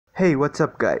Hey, what's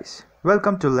up guys?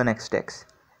 Welcome to Linux Techs.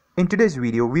 In today's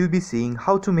video, we'll be seeing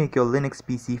how to make your Linux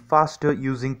PC faster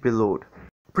using preload.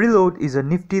 Preload is a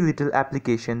nifty little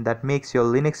application that makes your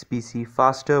Linux PC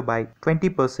faster by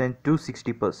 20% to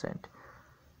 60%.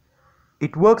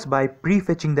 It works by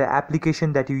prefetching the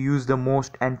application that you use the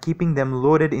most and keeping them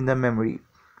loaded in the memory.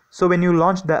 So when you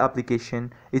launch the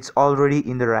application, it's already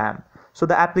in the RAM, so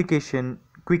the application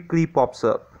quickly pops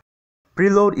up.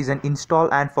 Preload is an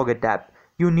install and forget app.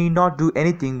 You need not do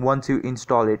anything once you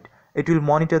install it. It will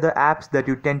monitor the apps that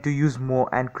you tend to use more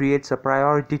and creates a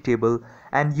priority table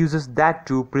and uses that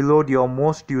to preload your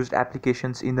most used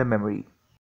applications in the memory.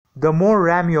 The more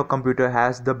RAM your computer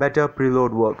has, the better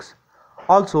preload works.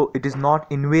 Also, it is not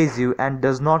invasive and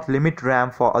does not limit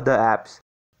RAM for other apps.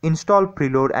 Install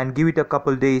preload and give it a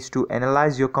couple days to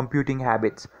analyze your computing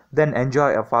habits, then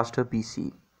enjoy a faster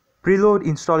PC. Preload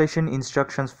installation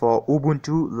instructions for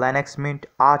Ubuntu, Linux Mint,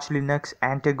 Arch Linux,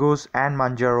 Antergos and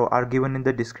Manjaro are given in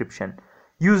the description.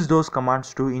 Use those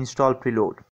commands to install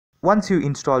preload. Once you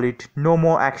install it, no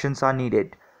more actions are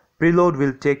needed. Preload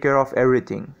will take care of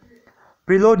everything.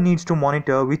 Preload needs to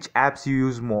monitor which apps you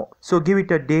use more, so give it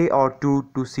a day or two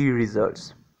to see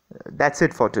results. That's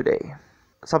it for today.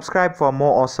 Subscribe for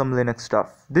more awesome Linux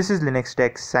stuff. This is Linux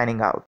Tech signing out.